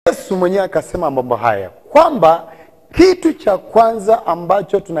Yesu mwenyewe akasema mambo haya kwamba kitu cha kwanza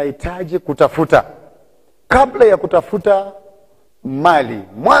ambacho tunahitaji kutafuta kabla ya kutafuta mali,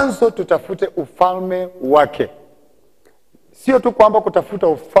 mwanzo tutafute ufalme wake. Sio tu kwamba kutafuta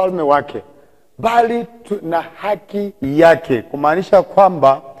ufalme wake, bali na haki yake, kumaanisha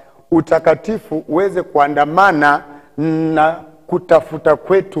kwamba utakatifu uweze kuandamana na kutafuta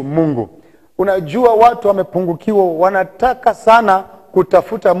kwetu Mungu. Unajua watu wamepungukiwa, wanataka sana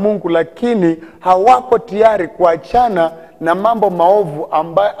kutafuta Mungu, lakini hawako tayari kuachana na mambo maovu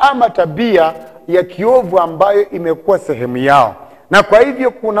ambayo ama tabia ya kiovu ambayo imekuwa sehemu yao. Na kwa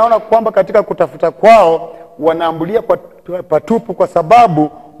hivyo kunaona kwamba katika kutafuta kwao wanaambulia kwa patupu, kwa sababu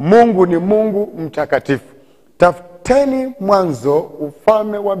Mungu ni Mungu mtakatifu. Tafuteni mwanzo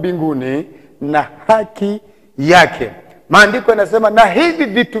ufalme wa mbinguni na haki yake. Maandiko yanasema na hivi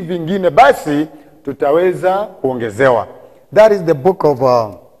vitu vingine basi tutaweza kuongezewa. That is the book of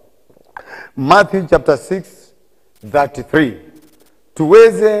Matthew chapter 6:33.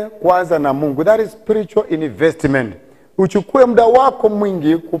 Tuweze kuanza na Mungu. That is spiritual investment. Uchukue muda wako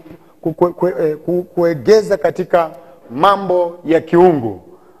mwingi kuegeza katika mambo ya kiungu.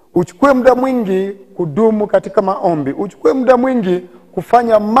 Uchukue muda mwingi kudumu katika maombi. Uchukue muda mwingi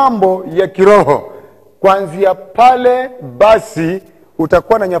kufanya mambo ya kiroho. Kuanzia pale basi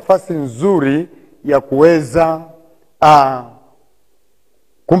utakuwa na nafasi nzuri ya kuweza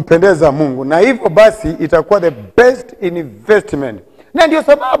kumpendeza Mungu, na hivyo basi itakuwa the best investment. Na ndio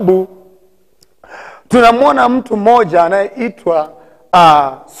sababu tunamwona mtu mmoja anayeitwa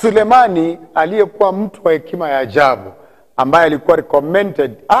Sulemani, aliyekuwa mtu wa hekima ya ajabu, ambaye alikuwa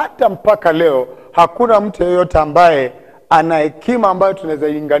recommended. Hata mpaka leo hakuna mtu yeyote ambaye ana hekima ambayo tunaweza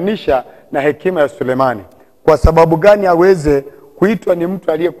linganisha na hekima ya Sulemani. Kwa sababu gani aweze kuitwa ni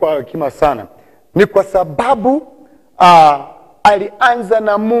mtu aliyekuwa hekima sana? Ni kwa sababu alianza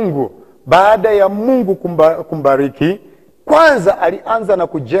na Mungu. Baada ya Mungu kumbariki, kwanza alianza na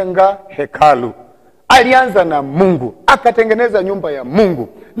kujenga hekalu. Alianza na Mungu, akatengeneza nyumba ya Mungu.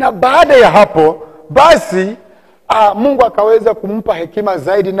 Na baada ya hapo basi Mungu akaweza kumpa hekima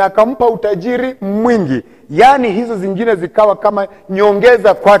zaidi na akampa utajiri mwingi. Yaani hizo zingine zikawa kama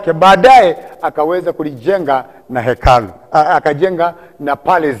nyongeza kwake. Baadaye akaweza kulijenga na hekalu, akajenga na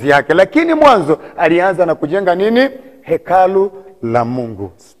palace yake. Lakini mwanzo alianza na kujenga nini? Hekalu la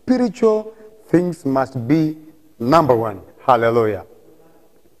Mungu. Spiritual things must be number one. Hallelujah.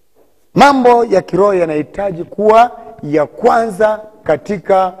 Mambo ya kiroho yanahitaji kuwa ya kwanza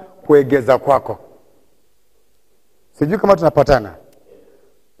katika kuegeza kwako. Sijui kama tunapatana.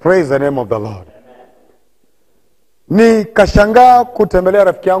 Praise the name of the Lord. Nikashangaa kutembelea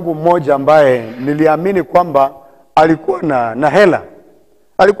rafiki yangu mmoja ambaye niliamini kwamba alikuwa na hela.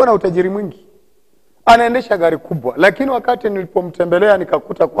 Alikuwa na utajiri mwingi. Anaendesha gari kubwa, lakini wakati nilipomtembelea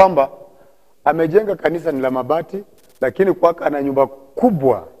nikakuta kwamba amejenga kanisa ni la mabati, lakini kwake ana nyumba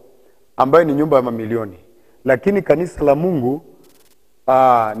kubwa ambayo ni nyumba ya mamilioni. Lakini kanisa la Mungu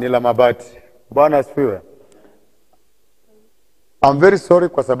ni la mabati. Bwana asifiwe. I'm very sorry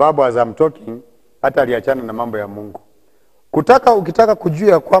kwa sababu as I'm talking hata aliachana na mambo ya Mungu. Ukitaka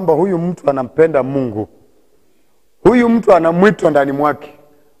kujua kwamba huyu mtu anampenda Mungu, huyu mtu ana mwito ndani mwake,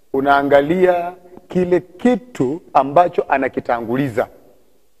 unaangalia kile kitu ambacho anakitanguliza.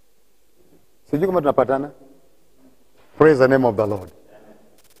 Sijui kama tunapatana. Praise the name of the Lord.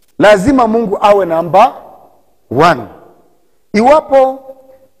 Lazima Mungu awe number 1. Iwapo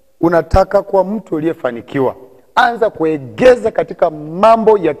unataka kuwa mtu aliyefanikiwa, anza kuegeza katika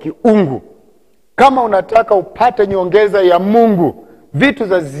mambo ya kiungu. Kama unataka upate nyongeza ya Mungu, vitu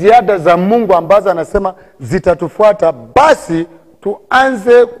za ziada za Mungu ambazo anasema zitatufuata, basi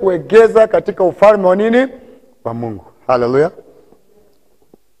tuanze kuegeza katika ufalme wa nini? Wa Mungu. Hallelujah.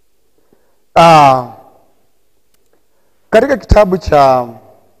 Katika kitabu cha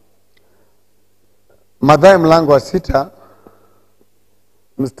Mathayo mlango wa 6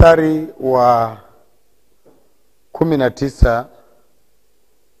 mstari wa 19,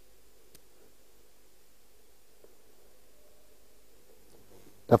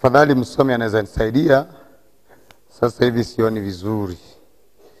 tafadhali msomi anaweza nisaidia. Sasa hivi sioni vizuri.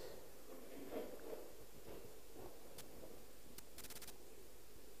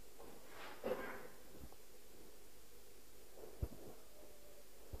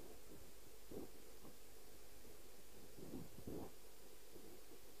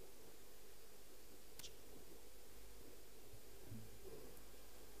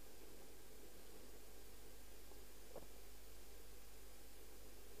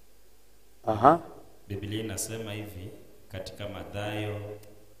 Biblia inasema hivi katika Mathayo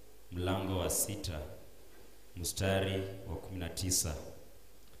mlango wa 6 mstari wa 19.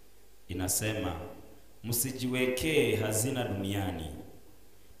 inasema, msijiwekee hazina duniani,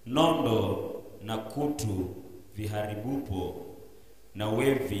 nondo na kutu viharibupo, na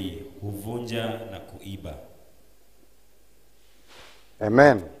wevi huvunja na kuiba.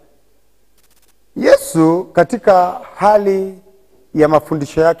 Amen. Yesu katika hali ya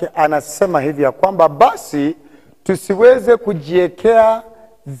mafundisho yake anasema hivi ya kwamba basi tusiweze kujiwekea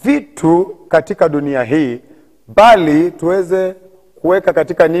vitu katika dunia hii, bali tuweze kuweka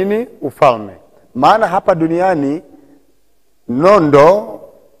katika nini? Ufalme. Maana hapa duniani nondo,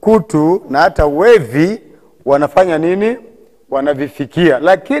 kutu na hata wevi wanafanya nini? Wanavifikia.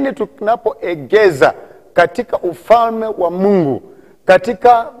 Lakini tunapoegeza katika ufalme wa Mungu,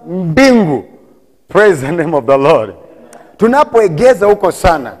 katika mbingu, praise the name of the Lord, tunapoegeza huko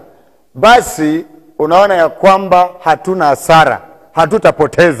sana, basi unaona ya kwamba hatuna hasara,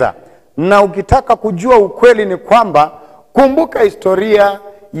 hatutapoteza. Na ukitaka kujua ukweli ni kwamba, kumbuka historia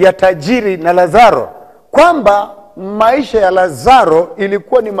ya tajiri na Lazaro, kwamba maisha ya Lazaro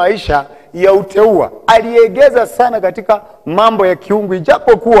ilikuwa ni maisha ya uteua. Aliegeza sana katika mambo ya kiungu,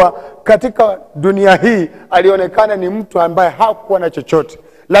 ijapokuwa katika dunia hii alionekana ni mtu ambaye hakuwa na chochote,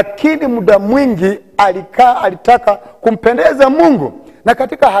 lakini muda mwingi alitaka kumpendeza Mungu. Na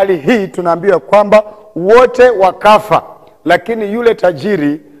katika hali hii tunaambiwa kwamba wote wakafa, lakini yule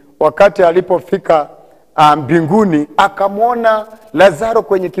tajiri wakati alipofika mbinguni akamwona Lazaro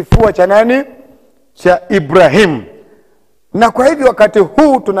kwenye kifua cha nani? Cha Ibrahimu. Na kwa hivyo wakati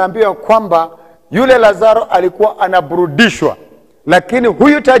huu tunaambiwa kwamba yule Lazaro alikuwa anaburudishwa, lakini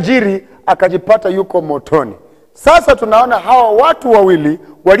huyu tajiri akajipata yuko motoni. Sasa tunaona hawa watu wawili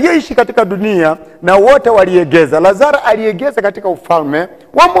walioishi katika dunia na wote waliegeza. Lazaro aliegeza katika ufalme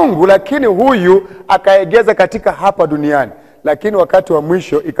wa Mungu, lakini huyu akaegeza katika hapa duniani. Lakini wakati wa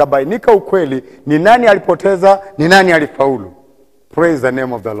mwisho ikabainika ukweli, ni nani alipoteza, ni nani alifaulu. Praise the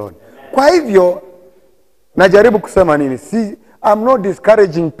name of the Lord. Kwa hivyo najaribu kusema nini? I'm not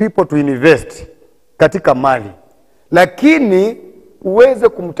discouraging people to invest katika mali, lakini uweze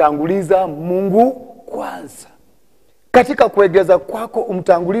kumtanguliza Mungu kwanza. Katika kuegeza kwako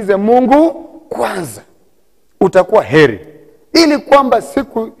umtangulize Mungu kwanza, utakuwa heri, ili kwamba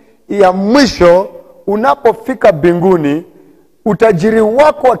siku ya mwisho unapofika mbinguni, utajiri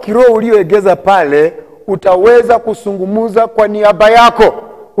wako wa kiroho ulioegeza pale utaweza kusungumuza kwa niaba yako,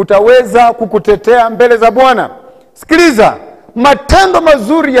 utaweza kukutetea mbele za Bwana. Sikiliza, matendo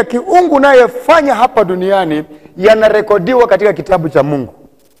mazuri ya kiungu unayofanya hapa duniani yanarekodiwa katika kitabu cha Mungu.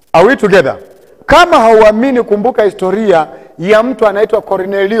 Are we together? Kama hauamini, kumbuka historia ya mtu anaitwa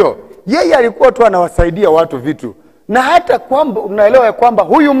Kornelio. Yeye alikuwa tu anawasaidia watu vitu, na hata kwamba unaelewa ya kwamba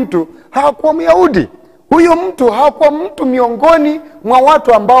huyu mtu hakuwa Myahudi. Huyu mtu hakuwa mtu miongoni mwa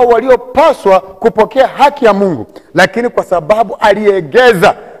watu ambao waliopaswa kupokea haki ya Mungu, lakini kwa sababu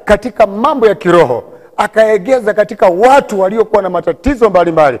aliegeza katika mambo ya kiroho, akaegeza katika watu waliokuwa na matatizo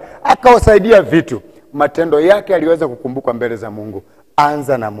mbalimbali, akawasaidia vitu, matendo yake aliweza kukumbukwa mbele za Mungu.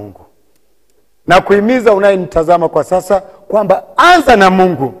 Anza na Mungu. Na kuhimiza unayenitazama kwa sasa kwamba anza na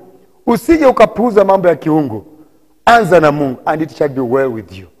Mungu. Usije ukapuuza mambo ya kiungu. Anza na Mungu and it shall be well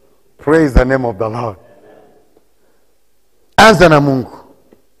with you. Praise the name of the Lord. Anza na Mungu.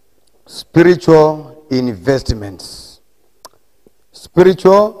 Spiritual investments.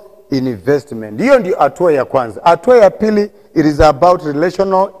 Spiritual investment. Hiyo ndio hatua ya kwanza. Hatua ya pili, it is about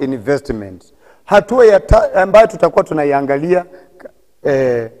relational investment. Hatua ya ambayo tutakuwa tunaiangalia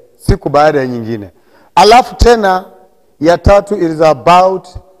siku baada ya nyingine. Alafu tena ya tatu, it is about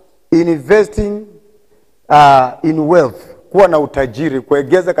investing in wealth. Kuwa na utajiri,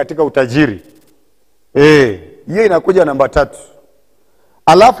 kuegeza katika utajiri. Hiyo inakuja namba 3.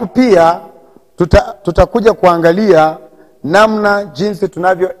 Alafu pia tutakuja kuangalia namna jinsi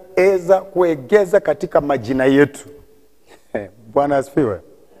tunavyoweza kuegeza katika majina yetu. Bwana asifiwe.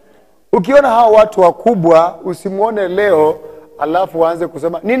 Ukiona hawa watu wakubwa, usimuone leo alafu waanze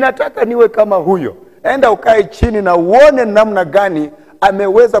kusema ninataka niwe kama huyo. Enda ukae chini na uone namna gani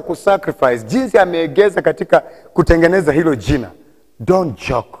ameweza kusacrifice, jinsi ameegeza katika kutengeneza hilo jina. Don't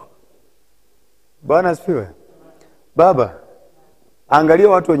joke. Bwana asifiwe. Baba, angalia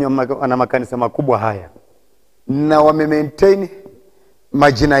watu wenye wana makanisa makubwa haya na wame maintain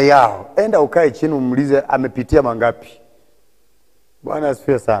majina yao. Enda ukae chini umuulize amepitia mangapi. Bwana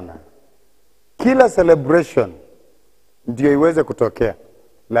asifiwe sana. Kila celebration ndio iweze kutokea,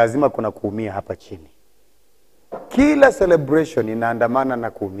 lazima kuna kuumia hapa chini. Kila celebration inaandamana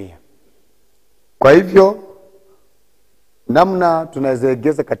na kuumia. Kwa hivyo namna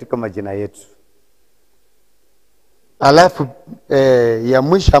tunazoegeza katika majina yetu. Alafu ya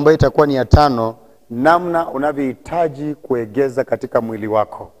mwisho ambayo itakuwa ni ya 5, namna unavyohitaji kuegeza katika mwili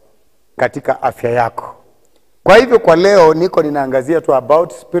wako. katika afya yako. Kwa hivyo kwa leo ninaangazia tu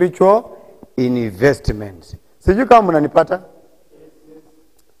about spiritual investment. Sijui kama mnanipata?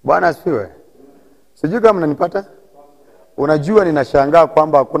 Bwana asifiwe. Sijui kama mnanipata? Unajua ninashangaa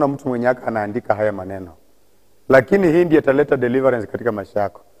kwamba hakuna mtu mwenye anaandika haya maneno. Lakini hii ndiyo italeta deliverance katika maisha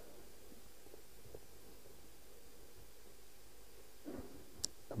yako.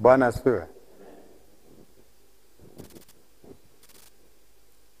 Bwana asifiwe.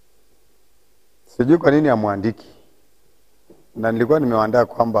 Sijui kwa nini hamuandiki. Na nilikuwa nimewaandaa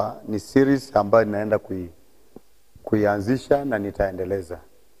kwamba ni series ambayo ninaenda kuianzisha na nitaendeleza.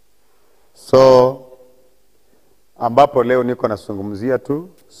 So ambapo leo niko nazungumzia tu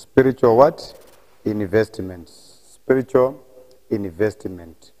spiritual what? Investment. Spiritual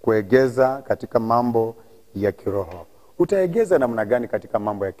investment. Kuegeza katika mambo ya kiroho. Utaegeza namna gani katika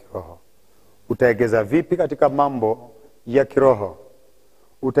mambo ya kiroho? Utaegeza vipi katika mambo ya kiroho?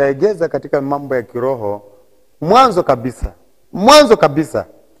 Utaegeza katika mambo ya kiroho mwanzo kabisa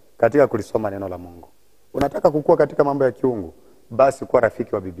katika kulisoma neno la Mungu. Unataka kukua katika mambo ya kiungu, basi kuwa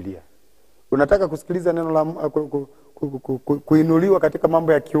rafiki wa Biblia. Unataka kusikiliza neno la kuinuliwa katika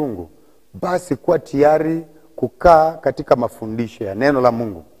mambo ya kiungu, basi kuwa tayari kukaa katika mafundisho ya neno la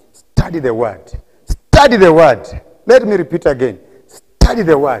Mungu. Study the word. Study the word. Let me repeat again. Study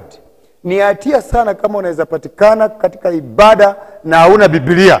the word. Ni hatia sana kama unaweza patikana katika ibada na hauna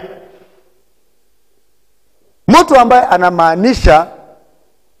Biblia. Mtu ambaye anamaanisha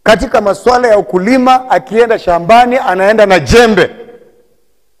katika masuala ya ukulima, akienda shambani anaenda na jembe.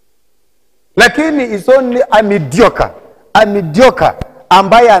 Lakini is only a mediocre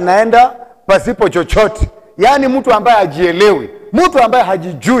ambaye anaenda pasipo chochote. Yaani mtu ambaye hajielewi, mtu ambaye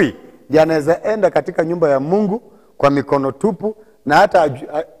hajijui, anaweza enda katika nyumba ya Mungu kwa mikono tupu na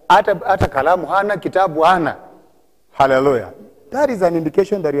hata kalamu hana, kitabu hana. Hallelujah. That is an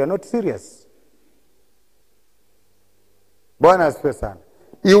indication that you are not serious. Bwana asifiwe sana.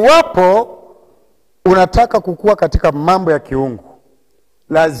 Iwapo unataka kukua katika mambo ya kiungu,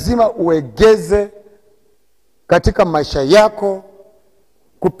 lazima uegeze katika maisha yako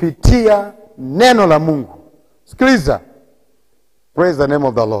kupitia neno la Mungu. Sikiliza. Praise the name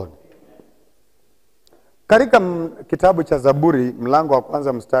of the Lord. Katika kitabu cha Zaburi mlango wa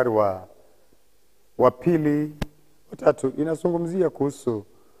kwanza mstari wa 2, 3 inazungumzia kuhusu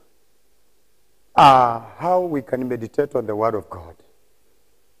how we can meditate on the word of God.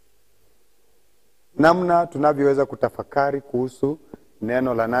 Namna tunavyoweza kutafakari kuhusu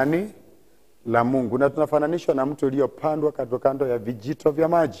neno la nani? La Mungu. Na tunafananishwa na mtu aliyopandwa kando ya vijito vya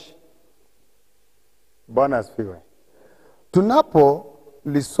maji. Bwana asifiwe.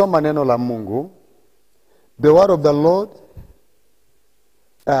 Tunapolisoma neno la Mungu, the word of the Lord,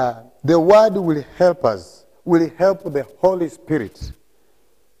 the word will help us, will help the Holy Spirit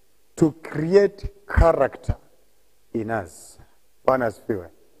to create character in us. Bwana asifiwe.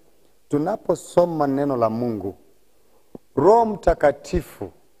 Tunaposoma neno la Mungu, Roho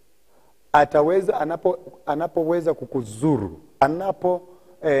Mtakatifu anapoweza kukuzuru,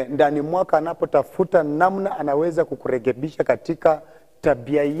 ndani mwaka anapotafuta namna anaweza kukurekebisha katika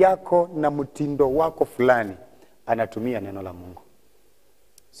tabia yako na mtindo wako fulani, anatumia neno la Mungu.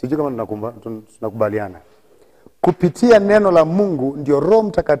 Sijui kama tunakubaliana. Kupitia neno la Mungu ndio Roho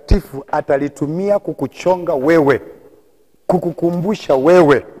Mtakatifu atalitumia kukuchonga wewe, kukukumbusha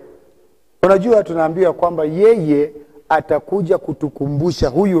wewe. Unajua tunaambiwa kwamba yeye atakuja kutukumbusha,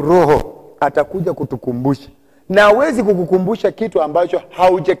 huyu Roho atakuja kutukumbusha. Na hawezi kukukumbusha kitu ambacho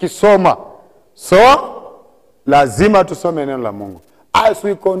haujakisoma. So lazima tusome neno la Mungu. As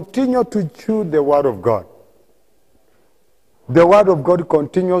we continue to chew the word of God, the word of God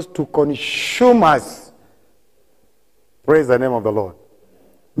continues to consume us. Praise the name of the Lord.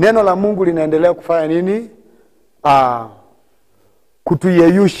 Neno la Mungu linaendelea kufanya nini?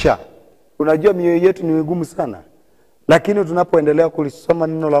 Kutuyeyusha. Unajua mioyo yetu ni migumu sana. Lakini tunapoendelea kulisoma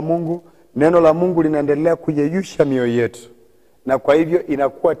neno la Mungu linaendelea kuyeyusha mioyo yetu. Na kwa hivyo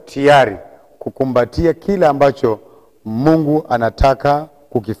inakuwa tayari kukumbatia kile ambacho Mungu anataka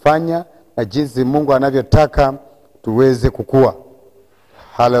kukifanya na jinsi Mungu anavyotaka tuweze kukua.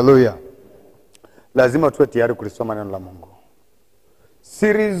 Hallelujah. Lazima tuwe tayari kulisoma neno la Mungu.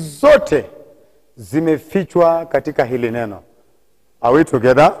 Siri zote zimefichwa katika hili neno. Are we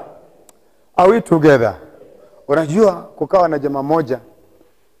together? Are we together? Unajua kukawa na jamaa moja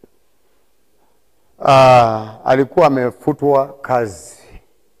alikuwa amefutwa kazi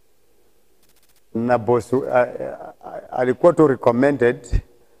na boss, alikuwa tu recommended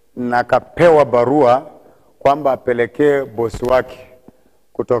na akapewa barua kwamba apelekee boss wake,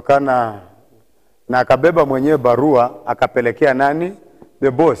 kutokana na akabeba mwenyewe barua akapelekea nani?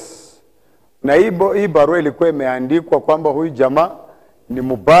 The boss. Na hii barua ilikuwa imeandikwa kwamba huyu jamaa ni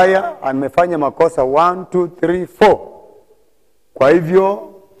mubaya, amefanya makosa 1 2 3 4. Kwa hivyo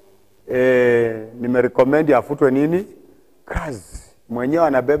nimerecommend afutwe nini? Kazi. Mwenyewe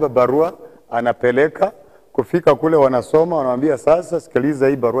anabeba barua, anapeleka, kufika kule wanasoma, wanamwambia sasa sikiliza,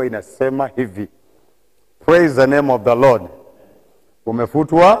 hii barua inasema hivi. Praise the name of the Lord.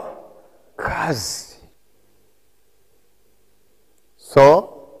 Umefutwa kazi. So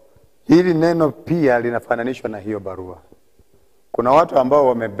hili neno pia linafananishwa na hiyo barua. Kuna watu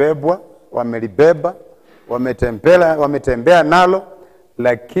ambao wamelibeba, wametembea nalo,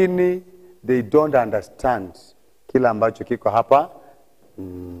 lakini they don't understand kila ambacho kiko hapa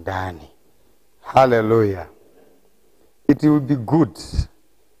ndani. Hallelujah. It will be good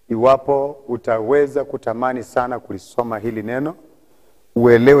iwapo utaweza kutamani sana kulisoma hili neno,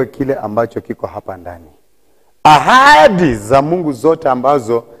 uelewe kile ambacho kiko hapa ndani. Ahadi za Mungu zote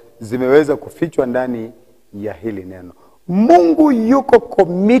ambazo zimeweza kufichwa ndani ya hili neno. Mungu yuko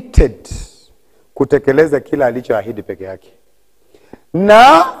committed kutekeleza kila alichoahidi peke yake.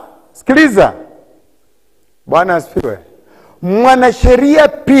 Na sikiliza, Bwana asifiwe. Mwanasheria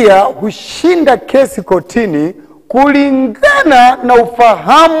pia hushinda kesi kotini kulingana na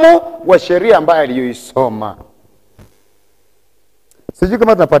ufahamu wa sheria ambayo aliyoisoma. Sijui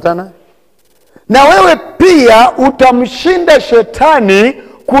kama tunapatana? Na wewe pia utamshinda shetani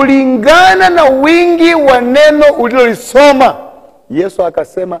kulingana na wingi wa neno ulilolisoma. Yesu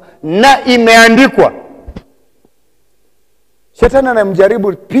akasema na imeandikwa. Shetani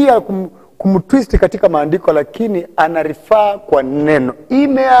anamjaribu pia kumtwist katika maandiko, lakini anarifaa kwa neno.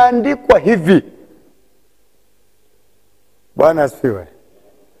 Imeandikwa hivi. Bwana asifiwe.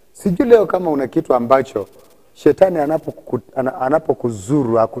 Sijui leo kama una kitu ambacho shetani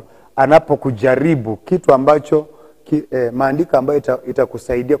anapokuzuru, anapokujaribu, kitu ambacho maandiko ambayo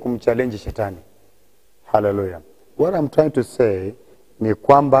itakusaidia kumchallenge shetani. Hallelujah. What I'm trying to say ni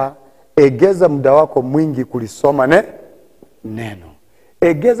kwamba egeza muda wako mwingi kulisoma neno.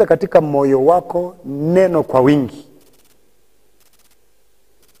 Egeza katika moyo wako neno kwa wingi.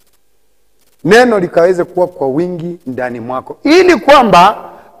 Neno likaweze kuwa kwa wingi ndani mwako, ili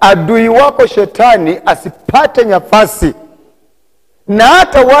kwamba adui wako shetani asipate nafasi, na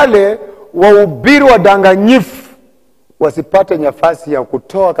hata wale wahubiri wadanganyifu wasipate nafasi ya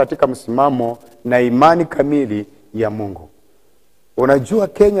kutoa katika msimamo na imani kamili ya Mungu. Unajua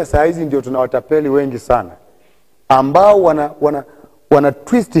Kenya saa hizi ndio tunawatapeli wengi sana ambao wana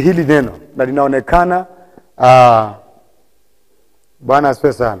twist hili neno na linaonekana Bwana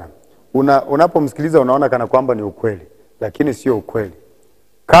asifiwe sana. Unapomsikiliza unaona kana kwamba ni ukweli, lakini sio ukweli.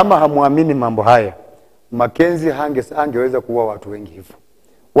 Kama hamuamini mambo haya, Makenzi hangeweza kuua watu wengi hivyo.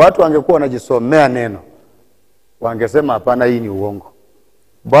 Watu wangekuwa wanajisomea neno, wangesema hapana, hii ni uongo.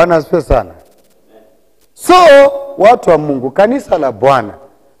 Bwana asifiwe sana. So watu wa Mungu, kanisa la Bwana,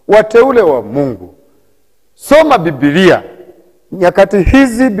 wateule wa Mungu, soma Biblia. Nyakati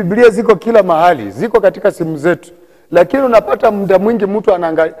hizi Biblia ziko kila mahali, ziko katika simu zetu. Lakini unapata muda mwingi mtu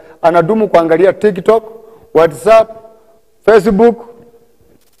anadumu kuangalia TikTok, WhatsApp, Facebook,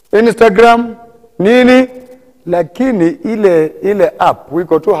 Instagram, nini? Lakini ile app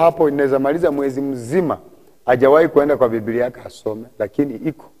wiko tu hapo, inaweza maliza mwezi mzima hajawahi kuenda kwa Biblia yake asome, lakini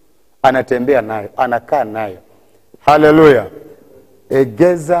iko anatembea nayo, anakaa nayo. Hallelujah.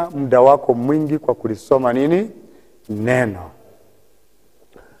 Egeza muda wako mwingi kwa kulisoma neno.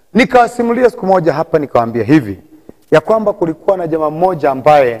 Nikawasimulia siku moja hapa, nikawaambia hivi ya kwamba kulikuwa na jamaa mmoja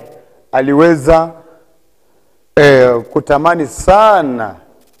ambaye aliweza kutamani sana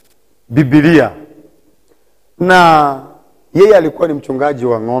Biblia, na yeye alikuwa ni mchungaji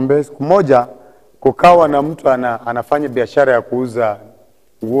wa ng'ombe. Siku moja kukawa na mtu anafanya biashara ya kuuza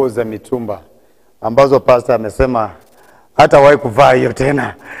nguo za mitumba ambazo pastor amesema hata wahi kuvaa hiyo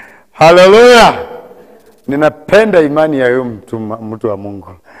tena. Hallelujah. Ninapenda imani ya huyo mtu wa Mungu.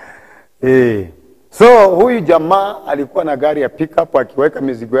 So huyu jamaa alikuwa na gari ya pickup, akiweka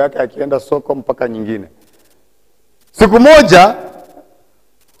mizigo yake akienda soko mpaka nyingine. Siku moja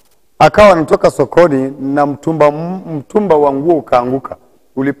akawa anatoka sokoni na mtumba wa nguo ukaanguka.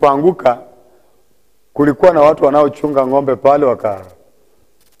 Ulipoanguka kulikuwa na watu wanaochunga ng'ombe pale,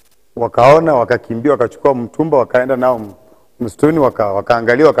 wakaona, wakakimbia, wakachukua mtumba, wakaenda nao msituni,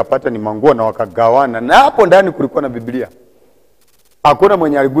 wakaangalia, wakapata ni manguo na wakagawana. Na hapo ndani kulikuwa na Biblia. Hakuna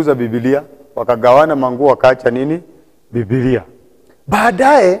mwenye aliguza Biblia, wakagawana manguo, wakaacha Biblia.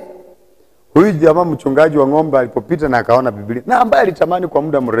 Baadaye huyu jamaa mchungaji wa ng'ombe alipopita na akaona Biblia, na ambaye alitamani kwa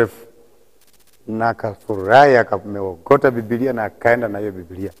muda mrefu, na akafurahi, akameokota Biblia na akaenda na hiyo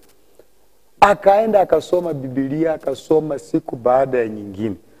Biblia. Akaenda akasoma Biblia, akasoma siku baada ya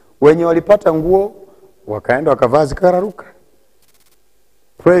nyingine. Wenye walipata nguo wakaenda wakavaa zikararuka.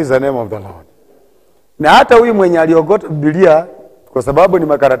 Praise the name of the Lord. Na hata huyu mwenye aliogota Biblia kwa sababu ni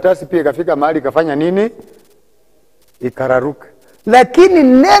makaratasi pia ikafika mahali ikafanya nini? Ikararuka. Lakini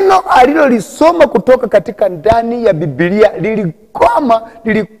neno alilolisoma kutoka katika ndani ya Biblia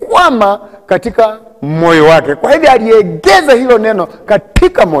lilikwama katika moyo wake. Kwa hivyo aliegeza hilo neno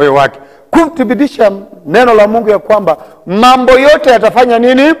katika moyo wake, kuthibitisha neno la Mungu ya kwamba mambo yote yatafanya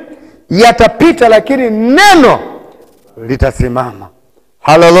nini? Yatapita, lakini neno litasimama.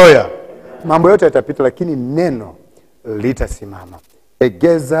 Hallelujah. Mambo yote yatapita, lakini neno litasimama.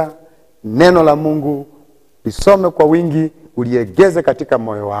 Egeza neno la Mungu, lisome kwa wingi, uliegeze katika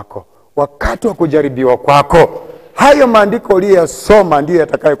moyo wako. Wakati wa kujaribiwa kwako, hayo maandiko uliyosoma ndio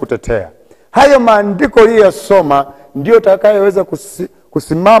yatakayokutetea. Hayo maandiko uliyosoma ndio yatakayoweza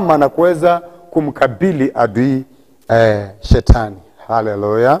kusimama na kuweza kumkabili adui shetani.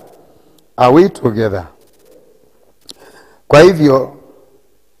 Hallelujah. Are we together? Kwa hivyo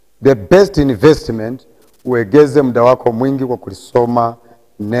the best investment, uegeze muda wako mwingi kwa kulisoma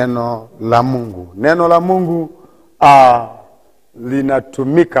neno la Mungu. Neno la Mungu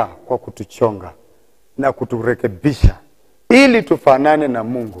linatumika kwa kutuchonga na kuturekebisha ili tufanane na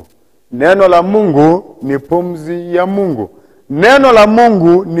Mungu. Neno la Mungu ni pumzi ya Mungu. Neno la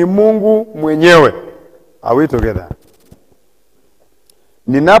Mungu ni Mungu mwenyewe. Are we together?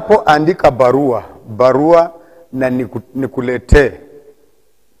 Ninapoandika barua na nikuletee,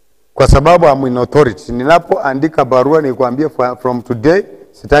 kwa sababu I'm in authority. Ninapoandika barua nikwambie from today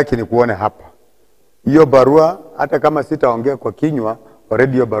sitaki nikuone hapa. Hiyo barua hata kama sitaongea kwa kinywa,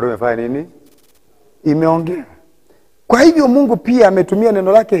 already hiyo barua imefanya nini? Imeongea. Kwa hivyo Mungu pia ametumia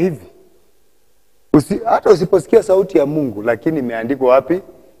neno lake hivi. Hata usiposikia sauti ya Mungu, lakini imeandikwa wapi?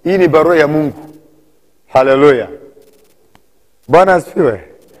 Hii ni barua ya Mungu. Hallelujah. Bwana asifiwe.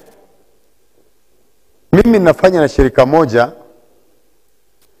 Mimi nafanya na shirika moja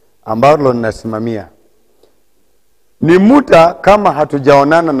ambalo ninasimamia. Ni muda kama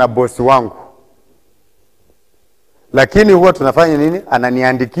hatujaonana na bosi wangu, lakini huwa tunafanya nini?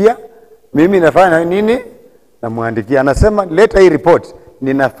 Ananiandikia, mimi nafanya nini? Namuandikia. Anasema leta hii report.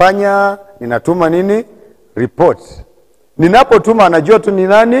 Ninatuma nini? Report. Ninapotuma anajua tu ni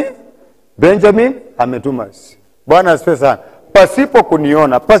nani? Benjamin ametuma. Bwana asifiwe sana. Pasipo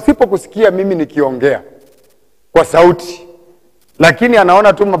kuniona, pasipo kusikia mimi nikiongea kwa sauti, lakini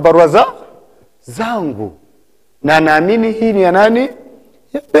anaona tu mabarua zangu na naamini hii ni ya nani?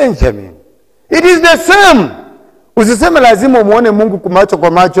 Ya Benjamin. It is the same. Usiseme lazima umuone Mungu macho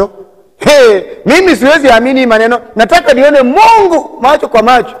kwa macho. Mimi siwezi amini maneno, nataka nione Mungu macho kwa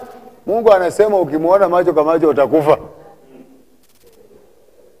macho. Mungu anasema ukimuona macho kwa macho utakufa.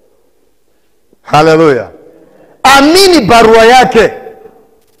 Hallelujah. Amini barua yake.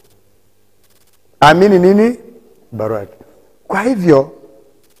 Amini nini? Barua yake. Kwa hivyo,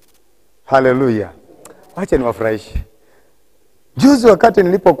 hallelujah. Wacha niwafurahishe. Juzi wakati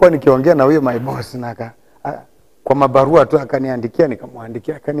nilipokuwa nikiongea na huyo my boss, kwa mabarua tu akaniandikia,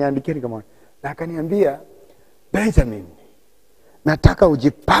 nikamwandikia, na akaniambia, Benjamin, nataka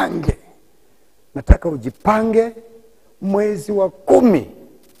ujipange mwezi wa 10.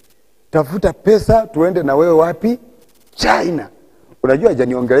 Tafuta pesa tuende na wewe wapi? China. Unajua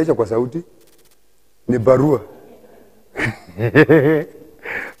hajaniongelesha kwa sauti, ni barua.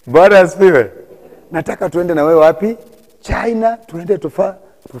 Bwana asifiwe. Nataka tuende na wewe wapi? China, tuende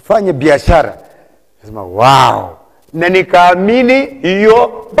tufanye biashara. Nasema wow. Na nikaamini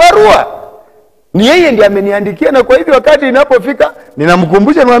hiyo barua. Ni yeye ndiye ameniandikia, na kwa hivyo wakati inapofika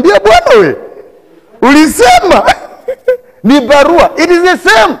ninamkumbusha, nimwambia Bwana wewe ulisema ni barua. It is the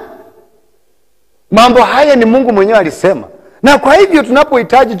same. Mambo haya ni Mungu mwenyewe alisema. Na kwa hivyo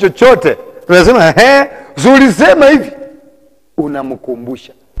tunapohitaji chochote tunasema ulisema hivi.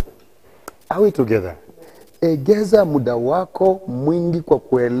 Unamkumbusha. Are we together? Egeza muda wako mwingi kwa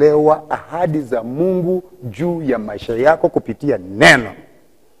kuelewa ahadi za Mungu juu ya maisha yako kupitia neno.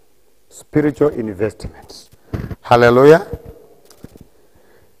 Spiritual investments. Hallelujah.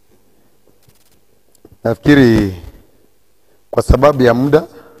 Nafikiri kwa sababu ya muda,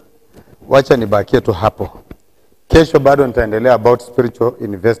 wacha nibakie tu hapo. Kesho bado nitaendelea about spiritual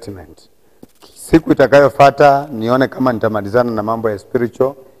investment. Siku itakayofuata nione kama nitamalizana na mambo ya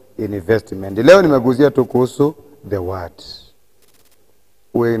spiritual investment. Leo nimeguzia tu kuhusu the word.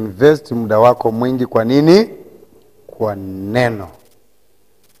 Uinvest muda wako mwingi kwa nini? Kwa neno.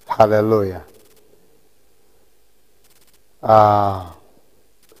 Hallelujah.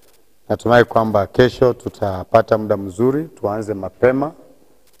 Natumai kwamba kesho tutapata muda mzuri, tuanze mapema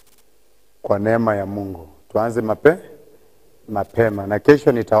kwa neema ya Mungu. Tuanze mapema, na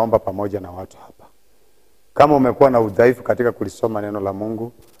kesho nitaomba pamoja na watu hapa. Kama umekuwa na udhaifu katika kulisoma neno la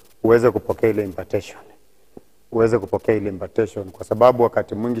Mungu, uweze kupokea ile invitation. Uweze kupokea ile invitation, kwa sababu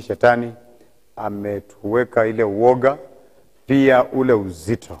wakati mwingi shetani ametuweka ile uoga, pia ule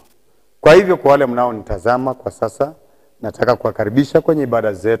uzito. Kwa hivyo kwa wale mnao nitazama kwa sasa, nataka kuwakaribisha kwenye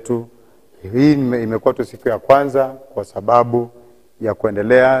ibada zetu. Hii imekuwa tu siku ya kwanza kwa sababu ya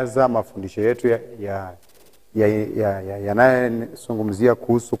kuendeleza mafundisho yetu yanayozungumzia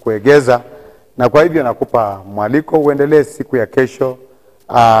kuhusu kuegeza, na kwa hivyo nakupa mwaliko uendelee siku ya kesho.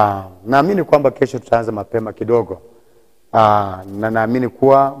 Naamini kwamba kesho tutaanza mapema kidogo. Na naamini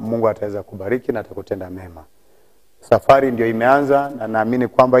kuwa Mungu ataweza kubariki na atakutenda mema. Safari ndio imeanza, na naamini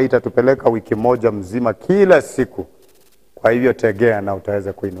kwamba hii itatupeleka wiki moja mzima kila siku. Kwa hivyo tegea na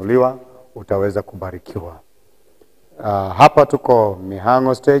utaweza kuinuliwa, utaweza kubarikiwa. Hapa tuko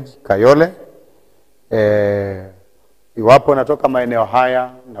Mihango stage, Kayole. Iwapo natoka maeneo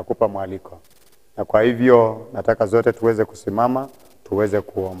haya, nakupa mwaliko. Na kwa hivyo nataka zote tuweze kusimama, tuweze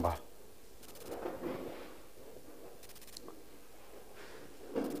kuomba.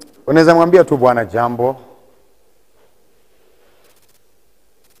 Unaweza mwambia tu Bwana jambo.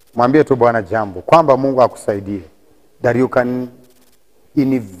 Mwambie tu Bwana jambo, kwamba Mungu akusaidie, that you can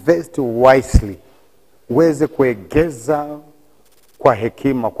invest wisely. Uweze kuegeza kwa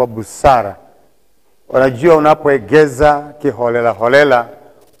hekima, kwa busara. Unajua unapoegeza kiholela holela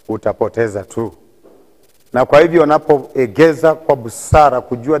utapoteza tu. Na kwa hivyo unapoegeza kwa busara,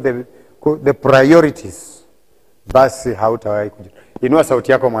 kujua the priorities, basi hautawahi kujua. Inua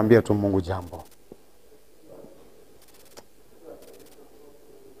sauti yako, mwambie tu Mungu jambo.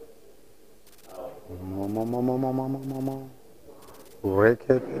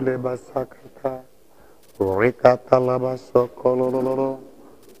 Reketele basakata, rekatala basokolololo,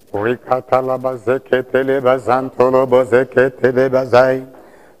 rekatala bazeketele bazantolo bozeketele bazai.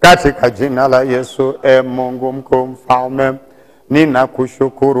 Katika jina la Yesu, Mungu mkuu mfalme,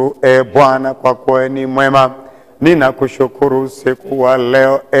 ninakushukuru Bwana kwa kuwa ni mwema. Ninakushukuru siku wa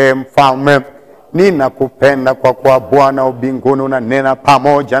leo mfalme. Ninakupenda kwa kuwa Bwana ubinguni unanena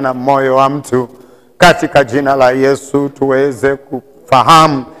pamoja na moyo wa mtu. Katika jina la Yesu tuweze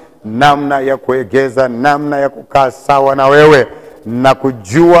kufahamu namna ya kuegeza, namna ya kukaa sawa na wewe, na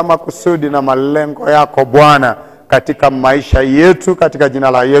kujua makusudi na malengo yako Bwana katika maisha yetu, katika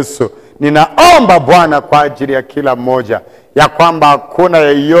jina la Yesu. Ninaomba Bwana kwa ajili ya kila mmoja, ya kwamba hakuna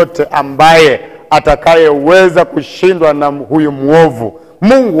yeyote ambaye atakayeweza kushindwa na huyu muovu.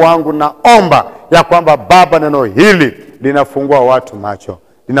 Mungu wangu, naomba ya kwamba Baba, neno hili linafungua watu macho,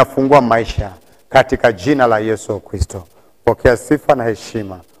 linafungua maisha, katika jina la Yesu Kristo. Pokea sifa na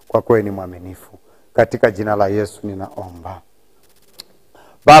heshima kwa kuwa ni mwaminifu. Katika jina la Yesu ninaomba.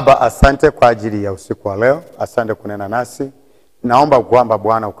 Baba, asante kwa ajili ya usiku wa leo. Asante kunena nasi. Naomba kwamba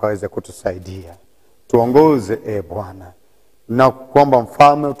Bwana ukaweze kutusaidia. Tuongoze Bwana. Na kuomba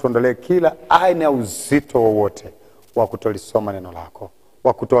mfalme utuondolee kila aina ya uzito wowote wa kutolisoma neno lako,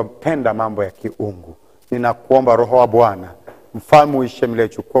 wa kutopenda mambo ya kiungu. Ninakuomba Roho wa Bwana mfalme uishe mle,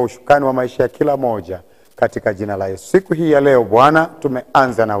 chukua ushukani wa maisha ya kila moja katika jina la Yesu. Siku hii ya leo Bwana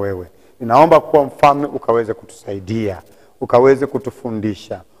tumeanza na wewe. Ninaomba kuwa mfalme ukaweze kutusaidia, ukaweze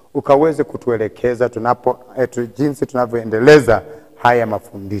kutufundisha, ukaweze kutuelekeza jinsi tunavyoendeleza haya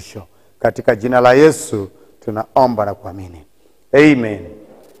mafundisho. Katika jina la Yesu tunaomba na kuamini. Amen.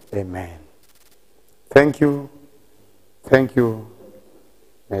 Amen. Thank you. Thank you.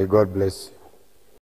 May God bless you.